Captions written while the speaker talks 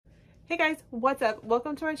Hey guys, what's up?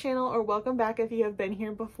 Welcome to my channel, or welcome back if you have been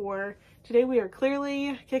here before. Today we are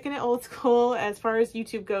clearly kicking it old school as far as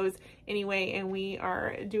YouTube goes anyway, and we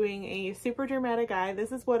are doing a super dramatic eye.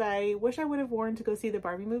 This is what I wish I would have worn to go see the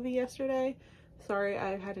Barbie movie yesterday. Sorry,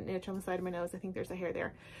 I had an itch on the side of my nose. I think there's a hair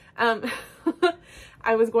there.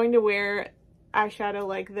 I was going to wear eyeshadow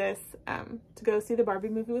like this to go see the Barbie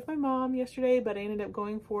movie with my mom yesterday, but I ended up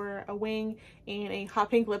going for a wing and a hot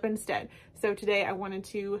pink lip instead. So today I wanted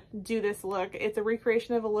to do this look. It's a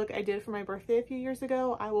recreation of a look I did for my birthday a few years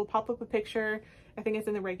ago. I will pop up a picture. I think it's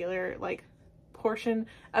in the regular portion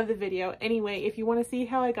of the video. Anyway, if you want to see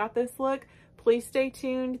how I got this look, please stay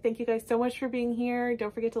tuned. Thank you guys so much for being here.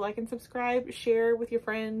 Don't forget to like and subscribe, share with your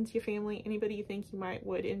friends, your family, anybody you think you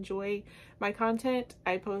would enjoy my content.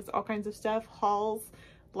 I post all kinds of stuff, hauls,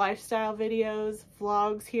 lifestyle videos,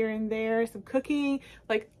 vlogs here and there, some cooking,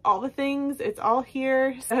 all the things. It's all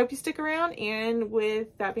here. So I hope you stick around, and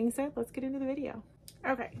with that being said, let's get into the video.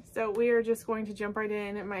 Okay, so we are just going to jump right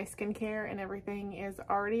in. My skincare and everything is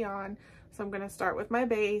already on. So I'm going to start with my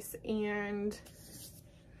base, and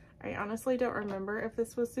I honestly don't remember if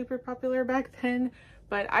this was super popular back then,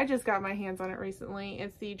 but I just got my hands on it recently.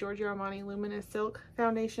 It's the Giorgio Armani Luminous Silk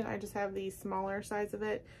Foundation. I just have the smaller size of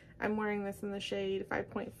it. I'm wearing this in the shade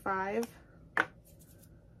 5.5.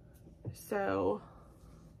 So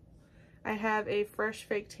I have a fresh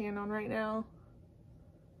fake tan on right now.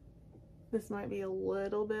 This might be a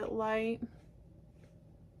little bit light,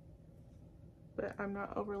 but I'm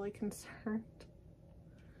not overly concerned.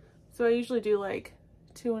 So I usually do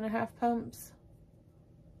 2.5 pumps,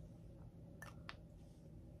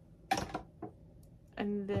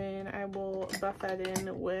 and then I will buff that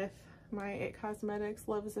in with my It Cosmetics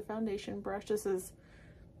Love is a Foundation brush. This is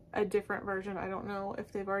a different version. I don't know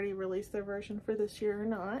if they've already released their version for this year or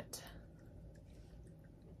not.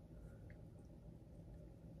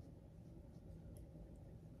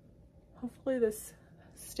 Hopefully this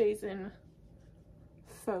stays in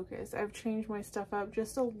focus. I've changed my stuff up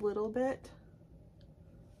just a little bit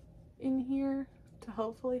in here to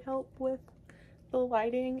hopefully help with the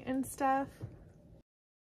lighting and stuff.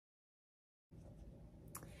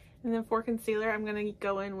 And then for concealer, I'm going to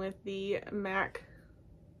go in with the MAC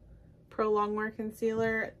Pro Longwear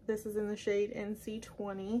Concealer. This is in the shade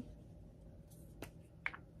NC20.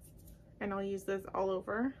 And I'll use this all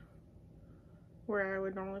over where I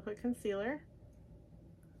would normally put concealer.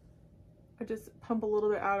 I just pump a little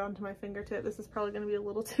bit out onto my fingertip. This is probably going to be a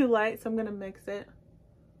little too light, so I'm going to mix it.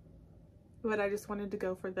 But I just wanted to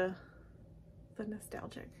go for the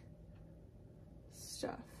nostalgic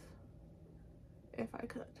stuff, if I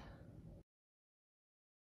could.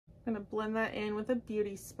 I'm gonna blend that in with a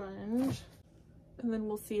beauty sponge, and then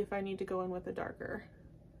we'll see if I need to go in with a darker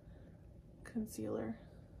concealer.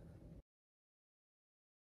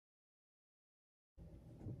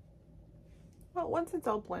 Well, once it's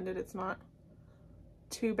all blended, it's not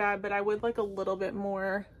too bad, but I would like a little bit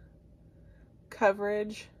more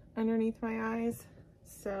coverage underneath my eyes.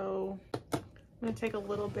 So I'm gonna take a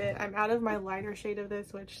little bit. I'm out of my lighter shade of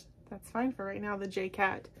this, which that's fine for right now, the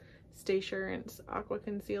J-Cat Staysurance Aqua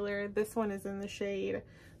Concealer. This one is in the shade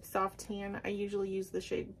Soft Tan. I usually use the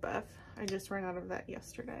shade Buff. I just ran out of that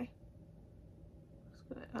yesterday. Just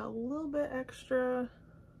gonna add a little bit extra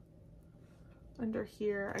under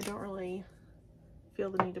here. I don't really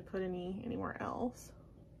feel the need to put anywhere else.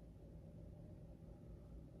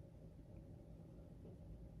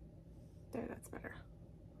 There, that's better.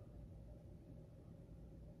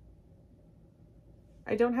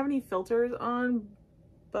 I don't have any filters on,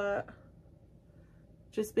 but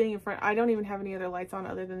just being in front, I don't even have any other lights on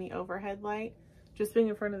other than the overhead light. Just being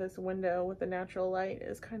in front of this window with the natural light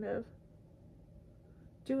is kind of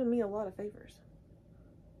doing me a lot of favors.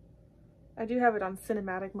 I do have it on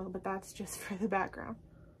cinematic mode, but that's just for the background.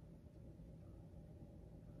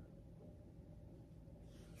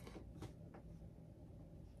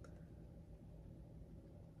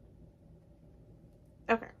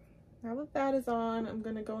 Okay, now that that is on, I'm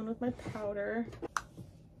gonna go in with my powder.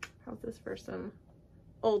 How's this for some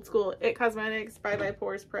old school It Cosmetics Bye Bye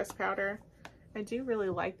Pores pressed powder? I do really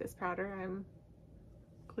like this powder. I'm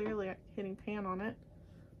clearly hitting pan on it.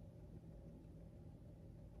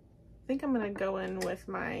 I think I'm gonna go in with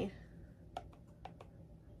my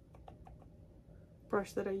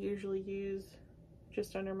brush that I usually use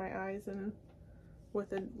just under my eyes and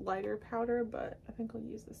with a lighter powder, but I think I'll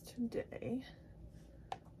use this today.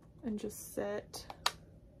 And just set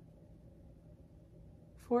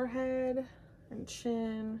forehead and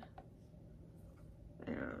chin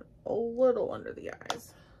and a little under the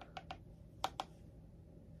eyes.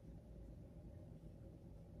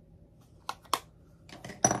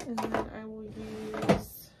 And then I will use,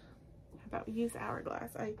 how about use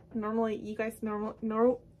Hourglass? You guys know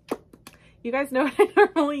what I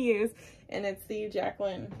normally use, and it's the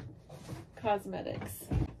Jaclyn Cosmetics.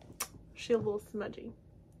 She's a little smudgy.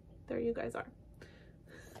 There you guys are.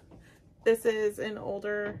 This is an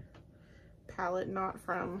older palette, not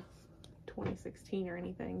from 2016 or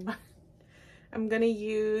anything, but I'm gonna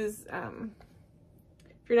use,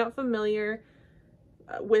 if you're not familiar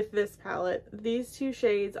with this palette, these two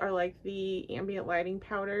shades are like the ambient lighting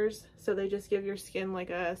powders, so they just give your skin like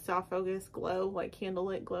a soft focus glow, like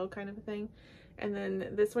candlelit glow kind of a thing. And then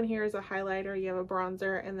this one here is a highlighter, you have a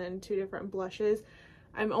bronzer, and then two different blushes.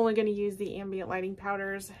 I'm only going to use the ambient lighting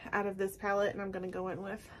powders out of this palette, and I'm going to go in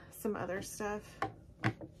with some other stuff,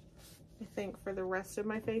 I think, for the rest of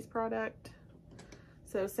my face product.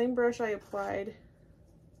 So same brush I applied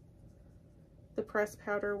the pressed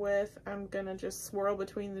powder with, I'm going to just swirl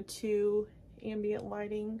between the two ambient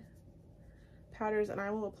lighting powders, and I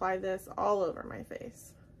will apply this all over my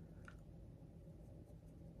face.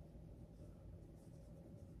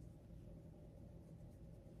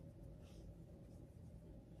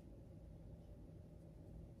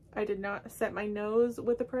 I did not set my nose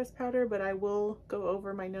with the pressed powder, but I will go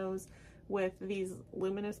over my nose with these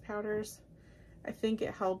luminous powders. I think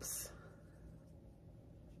it helps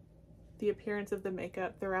the appearance of the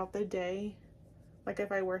makeup throughout the day. Like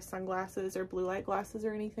if I wear sunglasses or blue light glasses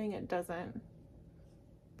or anything, it doesn't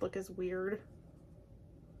look as weird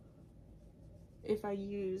if I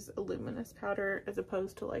use a luminous powder as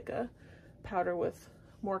opposed to like a powder with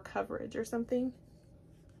more coverage or something.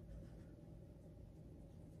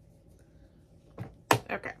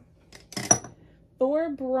 Okay. For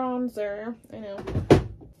bronzer, I know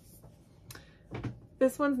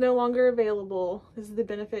this one's no longer available. This is the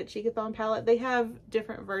Benefit Cheekathon palette. They have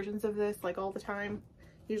different versions of this like all the time,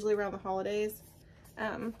 usually around the holidays.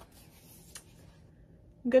 I'm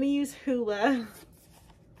gonna use Hoola,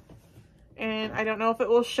 and I don't know if it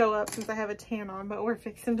will show up since I have a tan on, but we're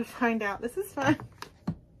fixing to find out. This is fun.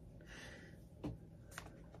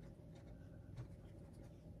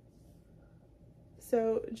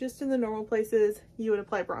 So just in the normal places you would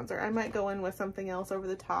apply bronzer. I might go in with something else over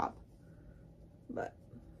the top, but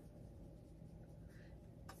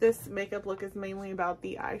this makeup look is mainly about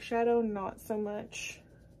the eyeshadow, not so much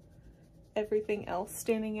everything else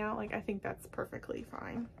standing out. Like, I think that's perfectly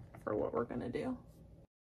fine for what we're gonna do.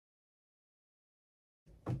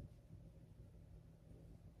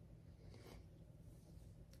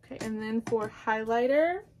 Okay, and then for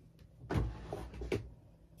highlighter,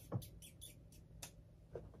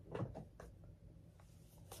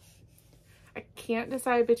 I can't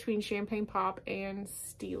decide between Champagne Pop and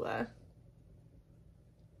Stila.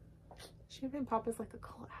 Champagne Pop is like a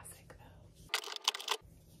classic though.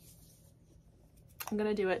 I'm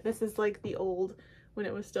gonna do it. This is like the old, when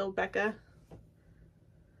it was still Becca.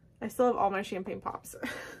 I still have all my Champagne Pops.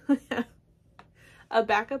 A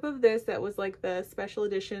backup of this that was like the special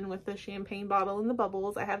edition with the champagne bottle and the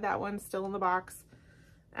bubbles. I have that one still in the box.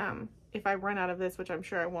 If I run out of this, which I'm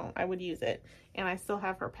sure I won't, I would use it. And I still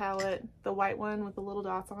have her palette, the white one with the little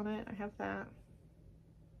dots on it. I have that.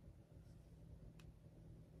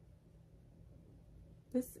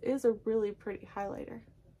 This is a really pretty highlighter.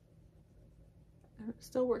 And it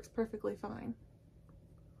still works perfectly fine.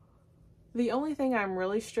 The only thing I'm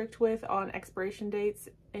really strict with on expiration dates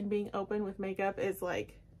and being open with makeup is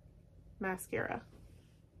like mascara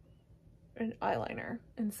and eyeliner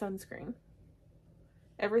and sunscreen.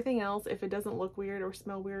 Everything else, if it doesn't look weird or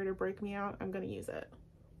smell weird or break me out, I'm gonna use it.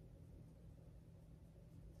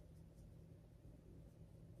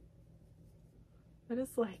 That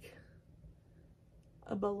is like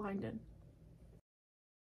a blinded.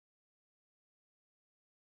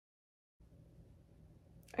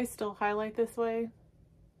 I still highlight this way.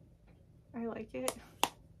 I like it.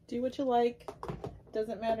 Do what you like.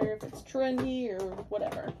 Doesn't matter if it's trendy or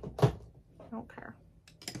whatever. I don't care.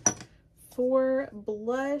 For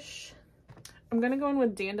blush, I'm gonna go in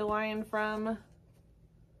with Dandelion from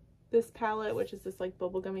this palette, which is this like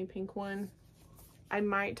bubblegummy pink one. I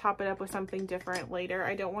might top it up with something different later.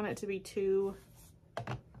 I don't want it to be too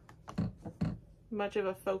much of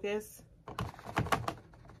a focus.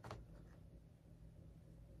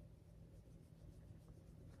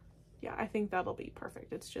 Yeah, I think that'll be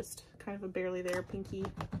perfect. It's just kind of a barely there pinky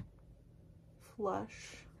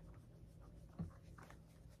flush.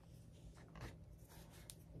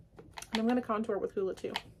 And I'm gonna contour with Hoola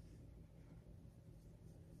too.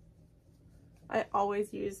 I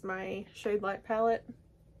always use my Shade Light palette,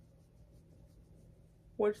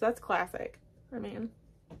 which that's classic. I mean,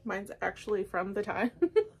 mine's actually from the time,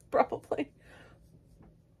 probably.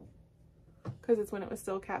 because it's when it was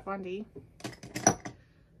still Kat Von D.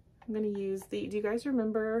 I'm going to use the, do you guys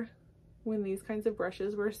remember when these kinds of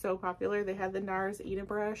brushes were so popular? They had the NARS Eda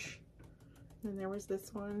brush, and there was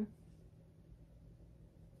this one.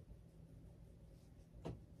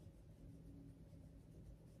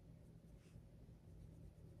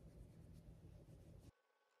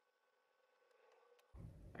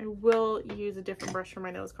 I will use a different brush for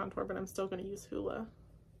my nose contour, but I'm still going to use Hoola.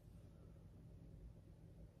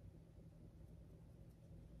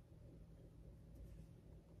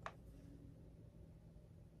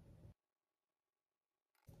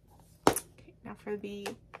 Okay, now for the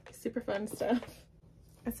super fun stuff.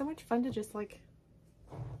 It's so much fun to just like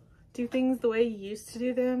do things the way you used to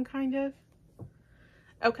do them, kind of.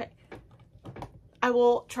 Okay, I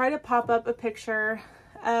will try to pop up a picture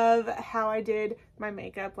of how I did my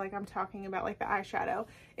makeup, like I'm talking about, like the eyeshadow.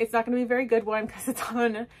 It's not going to be a very good one because it's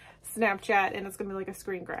on Snapchat and it's going to be like a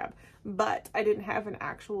screen grab, but I didn't have an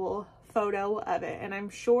actual photo of it, and I'm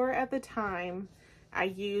sure at the time I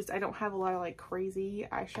don't have a lot of like crazy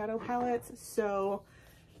eyeshadow palettes, so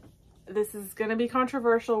this is going to be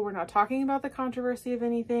controversial. We're not talking about the controversy of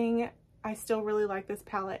anything. I still really like this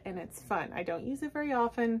palette and it's fun. I don't use it very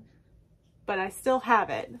often, but I still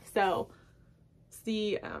have it. So it's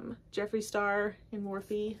the Jeffree Star and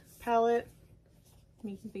Morphe palette.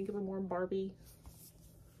 Make you think of a more Barbie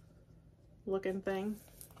looking thing.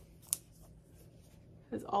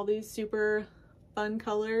 Has all these super fun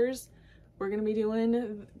colors. We're gonna be doing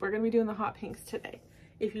the hot pinks today.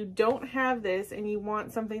 If you don't have this and you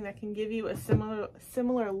want something that can give you a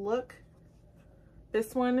similar look,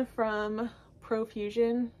 this one from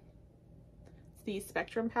Profusion, it's the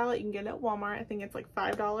Spectrum palette. You can get it at Walmart. I think it's like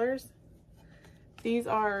 $5. These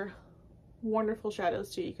are wonderful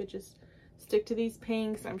shadows too. You could just stick to these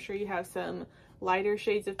pinks. I'm sure you have some lighter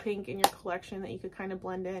shades of pink in your collection that you could kind of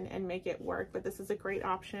blend in and make it work, but this is a great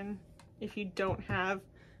option if you don't have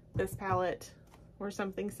this palette or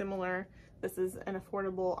something similar. This is an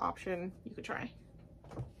affordable option you could try.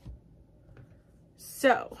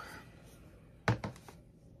 So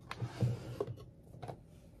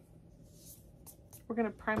we're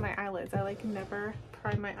gonna prime my eyelids. I like never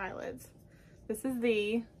prime my eyelids. This is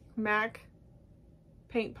the MAC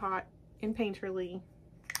Paint Pot in Painterly.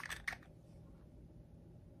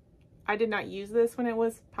 I did not use this when it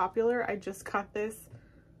was popular. I just got this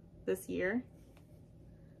year.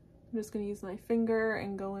 I'm just gonna use my finger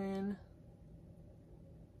and go in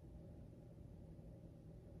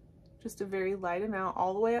just a very light amount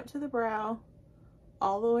all the way up to the brow,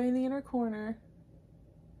 all the way in the inner corner,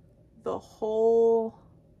 the whole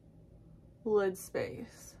lid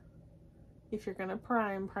space. If you're gonna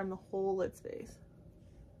prime the whole lid space.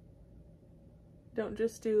 Don't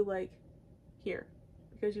just do like here,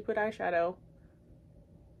 because you put eyeshadow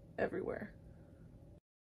everywhere.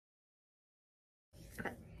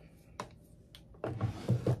 Okay.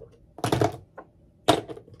 I'll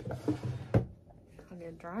get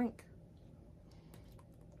a drink.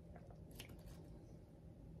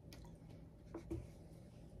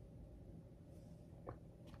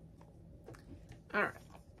 All right.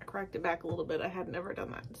 Cracked it back a little bit. I had never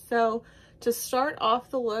done that. So to start off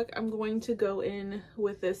the look, I'm going to go in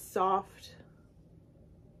with this soft,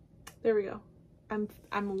 there we go. I'm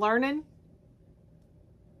learning.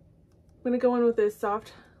 I'm gonna go in with this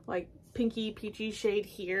soft, like pinky peachy shade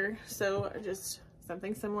here. So just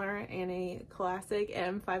something similar, and a classic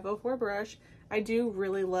M504 brush. I do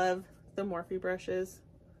really love the Morphe brushes.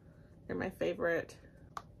 They're my favorite.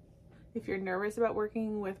 If you're nervous about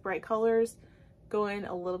working with bright colors, go in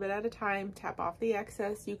a little bit at a time, tap off the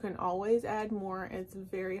excess. You can always add more. It's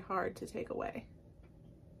very hard to take away.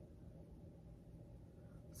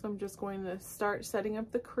 So I'm just going to start setting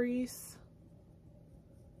up the crease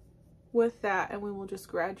with that, and we will just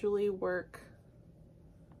gradually work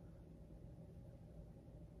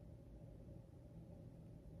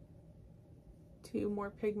to more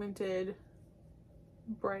pigmented,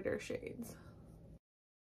 brighter shades.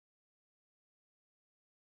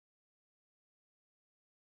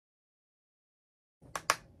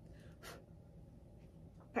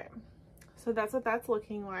 Okay, so that's what that's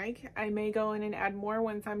looking like. I may go in and add more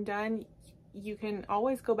once I'm done. You can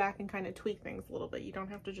always go back and kind of tweak things a little bit. You don't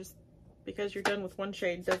have to just, because you're done with one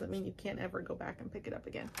shade doesn't mean you can't ever go back and pick it up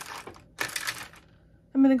again.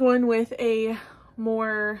 I'm gonna go in with a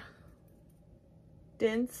more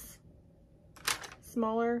dense,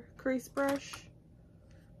 smaller crease brush.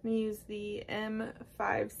 I'm gonna use the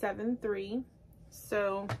M573.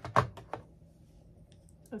 So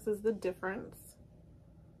this is the difference.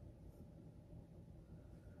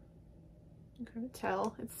 You can kind of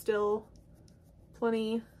tell it's still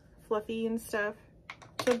plenty fluffy and stuff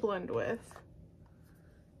to blend with.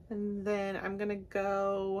 And then I'm gonna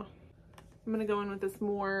go in with this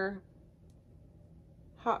more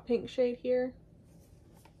hot pink shade here.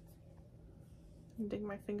 And dig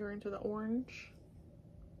my finger into the orange.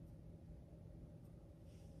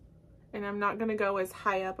 And I'm not gonna go as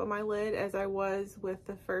high up on my lid as I was with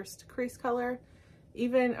the first crease color.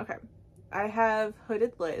 Okay, I have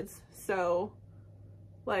hooded lids, so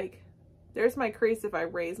like there's my crease if I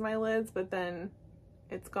raise my lids, but then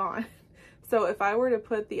it's gone. So if I were to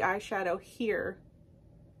put the eyeshadow here,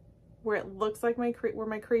 where it looks like where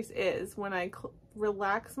my crease is, when I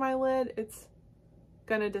relax my lid, it's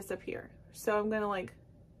gonna disappear. So I'm gonna like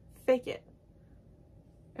fake it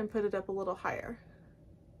and put it up a little higher.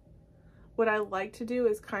 What I like to do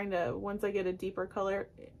is kind of, once I get a deeper color,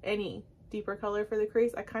 any deeper color for the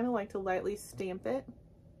crease, I kind of like to lightly stamp it.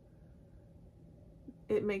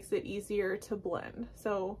 It makes it easier to blend.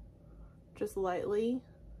 So just lightly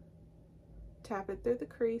tap it through the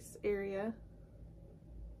crease area,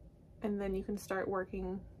 and then you can start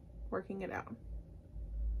working it out.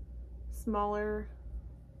 Smaller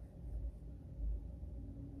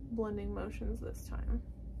blending motions this time.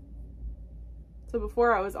 So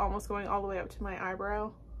before I was almost going all the way up to my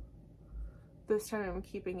eyebrow. This time I'm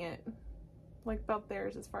keeping it like about there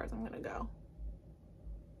is as far as I'm gonna go.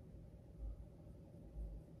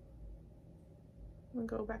 I'm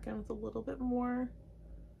gonna go back in with a little bit more.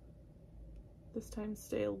 This time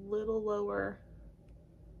stay a little lower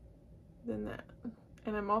than that.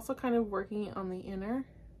 And I'm also kind of working it on the inner,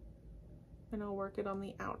 and I'll work it on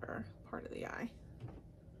the outer part of the eye.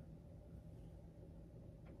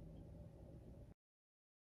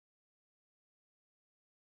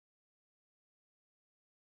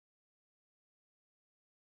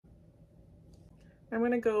 I'm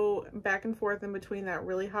going to go back and forth in between that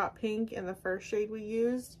really hot pink and the first shade we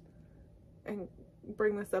used and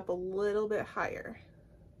bring this up a little bit higher.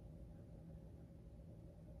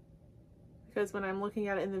 Because when I'm looking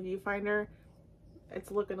at it in the viewfinder,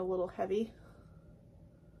 it's looking a little heavy.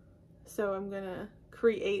 So I'm going to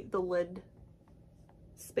create the lid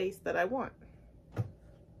space that I want.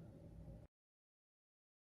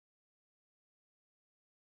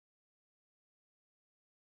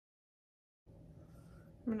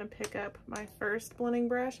 I'm going to pick up my first blending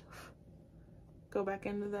brush, go back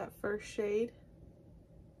into that first shade,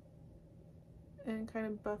 and kind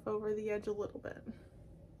of buff over the edge a little bit.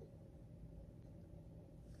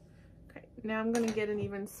 Okay, now I'm going to get an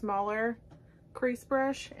even smaller crease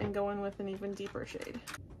brush and go in with an even deeper shade.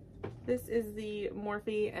 This is the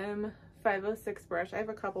Morphe M506 brush. I have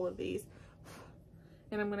a couple of these.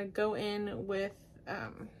 And I'm going to go in with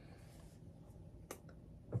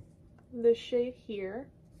this shade here.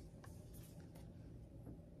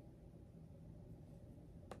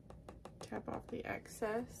 Tap off the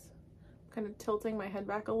excess. Kind of tilting my head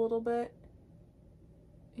back a little bit.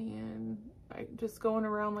 And just going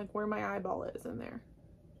around like where my eyeball is in there.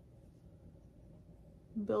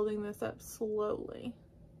 Building this up slowly.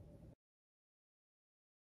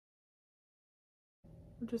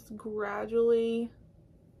 Just gradually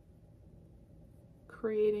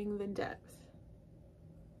creating the depth.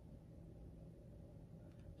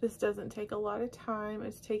 This doesn't take a lot of time.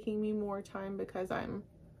 It's taking me more time because I'm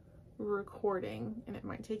recording, and it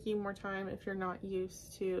might take you more time if you're not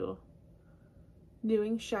used to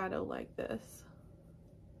doing shadow like this.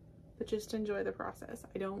 But just enjoy the process.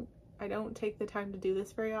 I don't take the time to do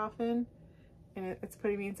this very often, and it's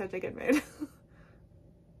putting me in such a good mood.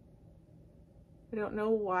 I don't know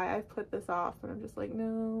why I've put this off, but I'm just like,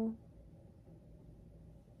 no.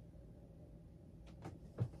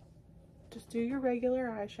 Just do your regular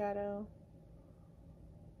eyeshadow.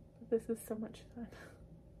 But this is so much fun.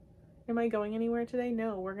 Am I going anywhere today?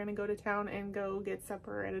 No, we're gonna go to town and go get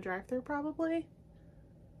supper at a drive-thru probably.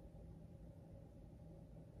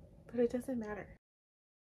 But it doesn't matter.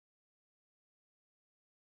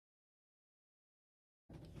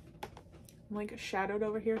 I'm like shadowed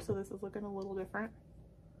over here, so this is looking a little different.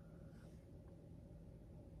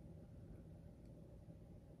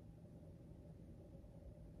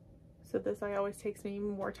 So this eye always takes me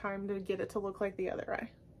more time to get it to look like the other eye.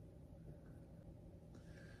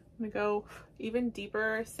 I'm gonna go even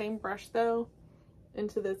deeper, same brush though,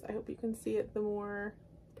 into this. I hope you can see it, the more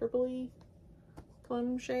purpley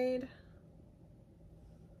plum shade.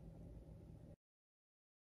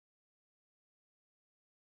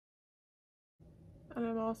 And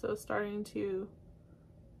I'm also starting to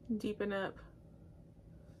deepen up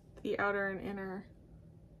the outer and inner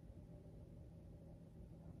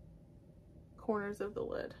corners of the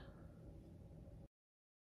lid.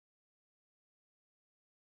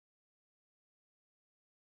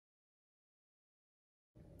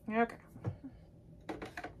 Okay.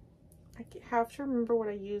 I have to remember what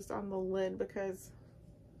I used on the lid because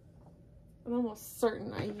I'm almost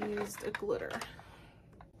certain I used a glitter.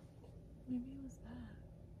 Maybe it was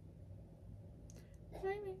that.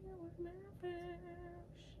 Maybe it was nervous.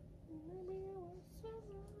 Maybe it was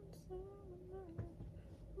someone.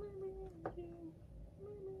 Maybe it was you.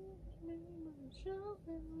 Maybe it was me, but it sure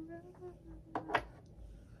felt right.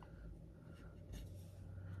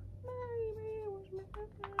 Maybe it was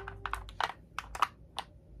nervous.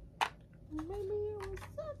 Maybe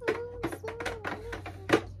it was someone.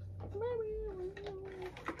 Maybe it was you.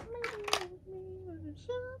 Maybe it was me, but it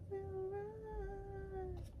sure felt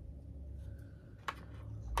right.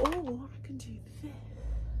 Oh, I can do this.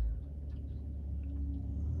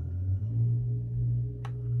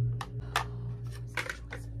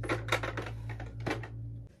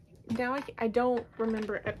 Now I don't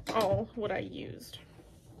remember at all what I used.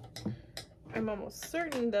 I'm almost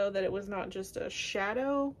certain though that it was not just a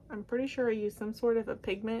shadow. I'm pretty sure I used some sort of a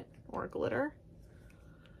pigment or a glitter.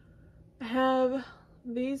 I have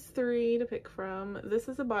these three to pick from. This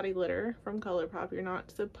is a body glitter from ColourPop. You're not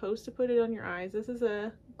supposed to put it on your eyes. This is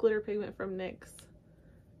a glitter pigment from NYX.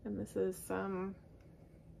 And this is some,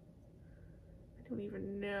 I don't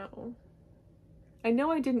even know. I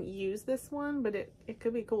know I didn't use this one, but it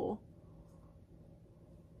could be cool.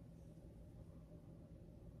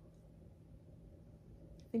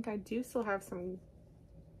 I think I do still have some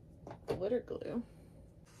glitter glue.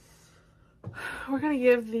 We're gonna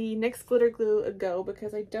give the NYX glitter glue a go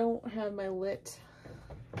because I don't have my lit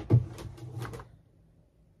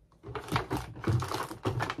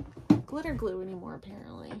glitter glue anymore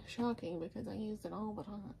apparently. Shocking because I use it all the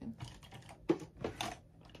time.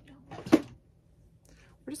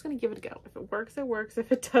 We're just gonna give it a go. If it works, it works.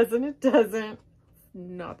 If it doesn't, it doesn't.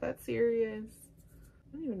 Not that serious.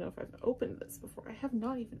 I don't even know if I've opened this before. I have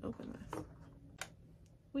not even opened this.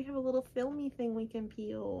 We have a little filmy thing we can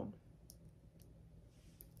peel.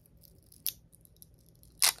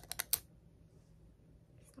 It's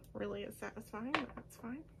not really as satisfying, but that's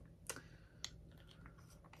fine.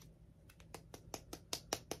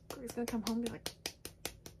 Greg's gonna come home and be like,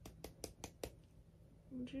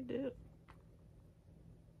 what'd you do?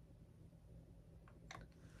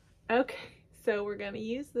 Okay, so we're gonna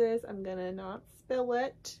use this. I'm gonna not spill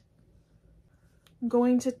it. I'm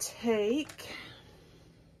going to take,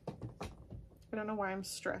 I don't know why I'm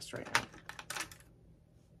stressed right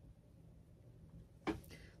now.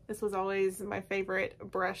 This was always my favorite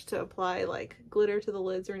brush to apply like glitter to the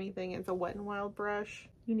lids or anything. It's a Wet n Wild brush.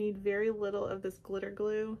 You need very little of this glitter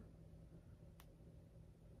glue.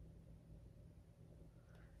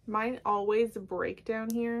 Mine always break down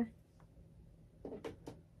here.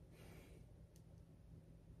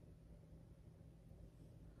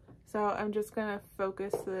 So I'm just gonna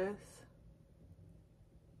focus this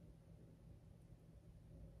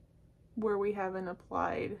where we haven't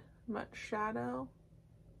applied much shadow.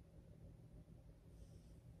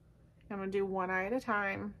 I'm gonna do one eye at a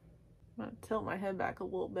time. I'm gonna tilt my head back a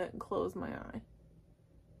little bit and close my eye.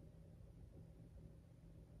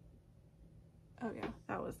 Oh yeah,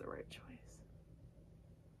 that was the right choice.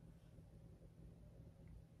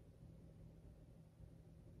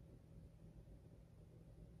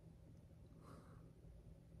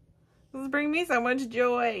 This is bringing me so much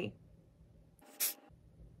joy.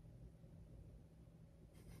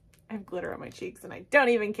 I have glitter on my cheeks and I don't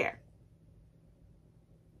even care.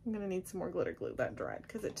 I'm gonna need some more glitter glue. That dried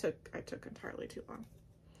because I took entirely too long.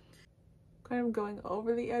 Kind of going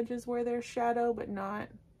over the edges where there's shadow, but not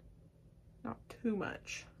too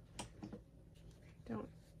much. Don't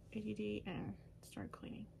ADD and start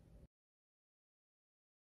cleaning.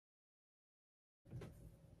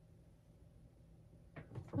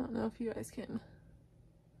 I don't know if you guys can.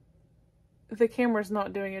 The camera's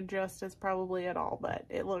not doing it justice probably at all, but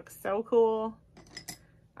it looks so cool.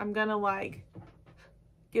 I'm gonna like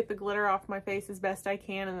get the glitter off my face as best I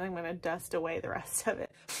can, and then I'm gonna dust away the rest of it.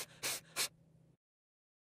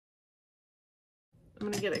 I'm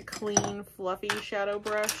gonna get a clean, fluffy shadow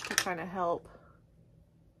brush to kind of help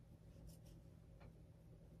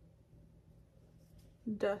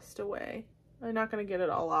dust away. I'm not gonna get it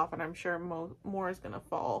all off, and I'm sure more is gonna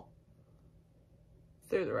fall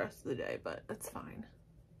through the rest of the day, but that's fine.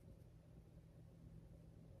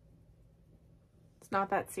 It's not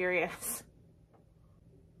that serious.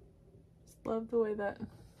 Just love the way that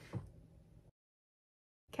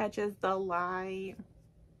catches the light.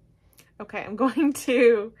 Okay, I'm going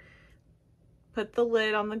to put the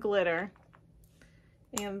lid on the glitter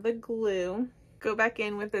and the glue. Go back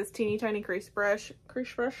in with this teeny tiny crease brush,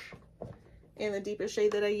 in the deepest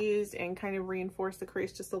shade that I used and kind of reinforce the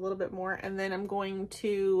crease just a little bit more. And then I'm going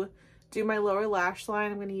to do my lower lash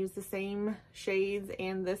line. I'm going to use the same shades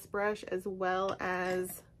and this brush as well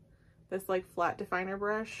as this like flat definer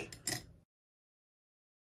brush.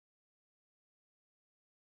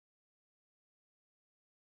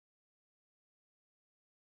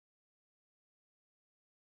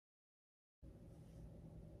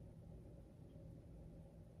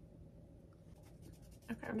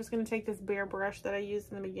 Okay, I'm just going to take this bare brush that I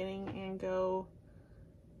used in the beginning and go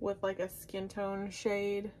with like a skin tone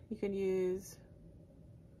shade. You could use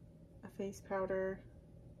a face powder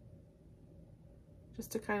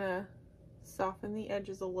just to kind of soften the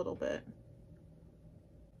edges a little bit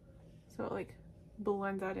so it like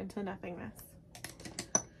blends out into nothingness.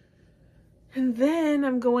 And then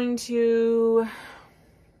I'm going to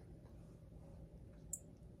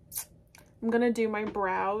do my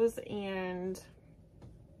brows and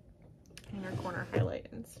inner corner highlight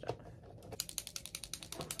and stuff.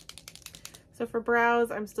 So for brows,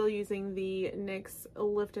 I'm still using the NYX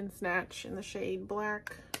Lift and Snatch in the shade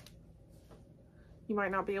Black. You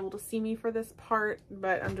might not be able to see me for this part,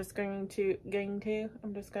 but I'm just going to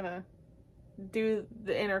do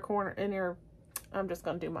the inner corner, I'm just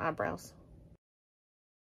gonna do my eyebrows.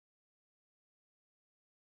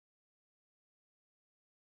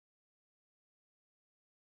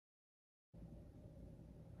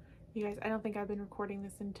 You guys, I don't think I've been recording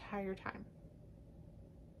this entire time.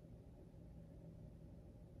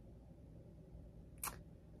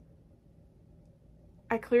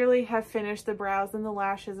 I clearly have finished the brows and the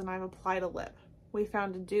lashes and I've applied a lip. We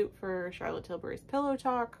found a dupe for Charlotte Tilbury's Pillow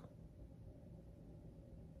Talk.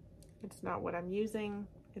 It's not what I'm using.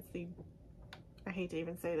 It's the, I hate to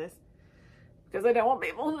even say this because I don't want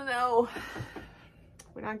people to know.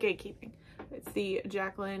 We're not gatekeeping. It's the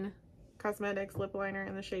Jaclyn Cosmetics lip liner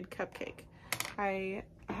in the shade Cupcake. I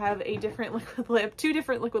have a different liquid lip, 2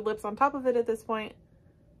 different liquid lips on top of it at this point.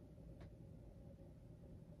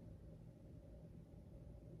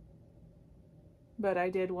 But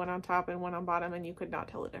I did one on top and one on bottom and you could not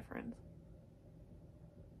tell the difference.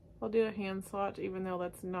 I'll do a hand swatch even though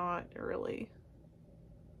that's not really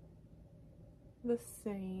the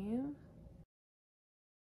same.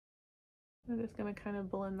 I'm just gonna kind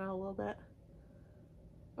of blend that a little bit.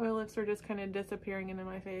 My lips are just kind of disappearing into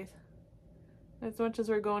my face. As much as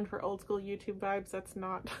we're going for old school YouTube vibes, that's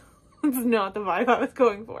not, that's not the vibe I was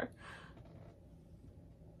going for.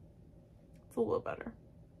 It's a little better.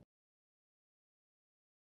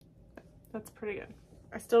 That's pretty good.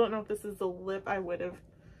 I still don't know if this is the lip I would have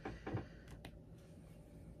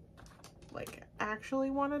like actually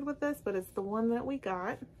wanted with this, but it's the one that we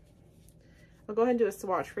got. I'll go ahead and do a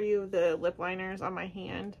swatch for you of the lip liners on my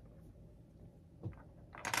hand.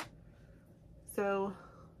 So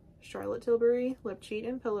Charlotte Tilbury, Lip Cheat,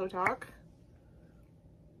 and Pillow Talk.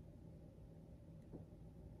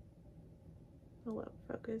 Hello,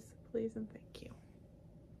 focus, please, and thank you.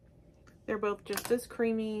 They're both just as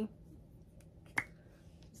creamy.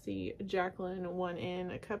 The Jaclyn one in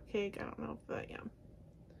a Cupcake. I don't know if that, yeah.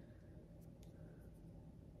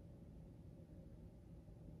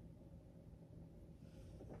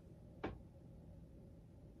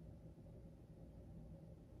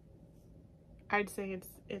 I'd say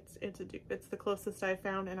it's a dupe. It's the closest I've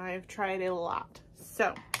found and I have tried a lot.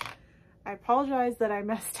 So I apologize that I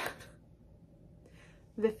messed up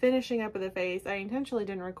the finishing up of the face. I intentionally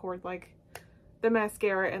didn't record like the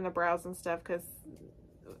mascara and the brows and stuff because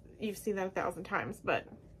you've seen that 1,000 times, but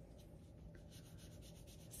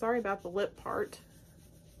sorry about the lip part.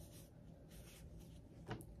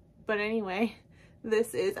 But anyway,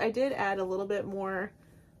 this is, I did add a little bit more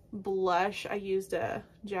blush. I used a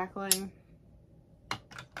Jaclyn,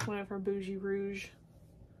 one of her Bougie Rouge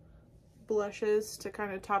blushes to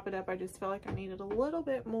kind of top it up. I just felt like I needed a little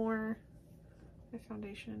bit more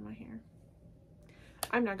foundation in my hair.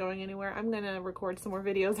 I'm not going anywhere. I'm gonna record some more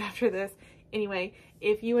videos after this. Anyway,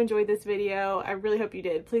 if you enjoyed this video, I really hope you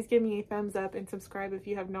did. Please give me a thumbs up and subscribe if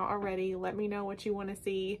you have not already. Let me know what you want to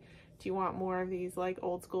see. Do you want more of these like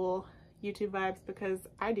old school YouTube vibes? Because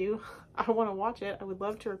I do. I want to watch it. I would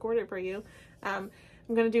love to record it for you. I'm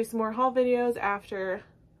gonna do some more haul videos after,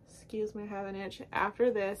 excuse me, I have an itch,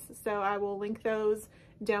 after this. So I will link those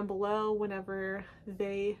down below whenever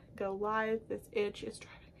they go live. This itch is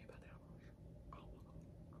driving me bananas.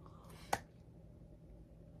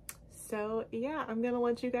 So yeah, I'm gonna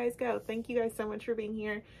let you guys go. Thank you guys so much for being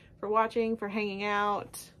here, for watching, for hanging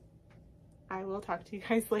out. I will talk to you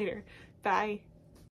guys later. Bye.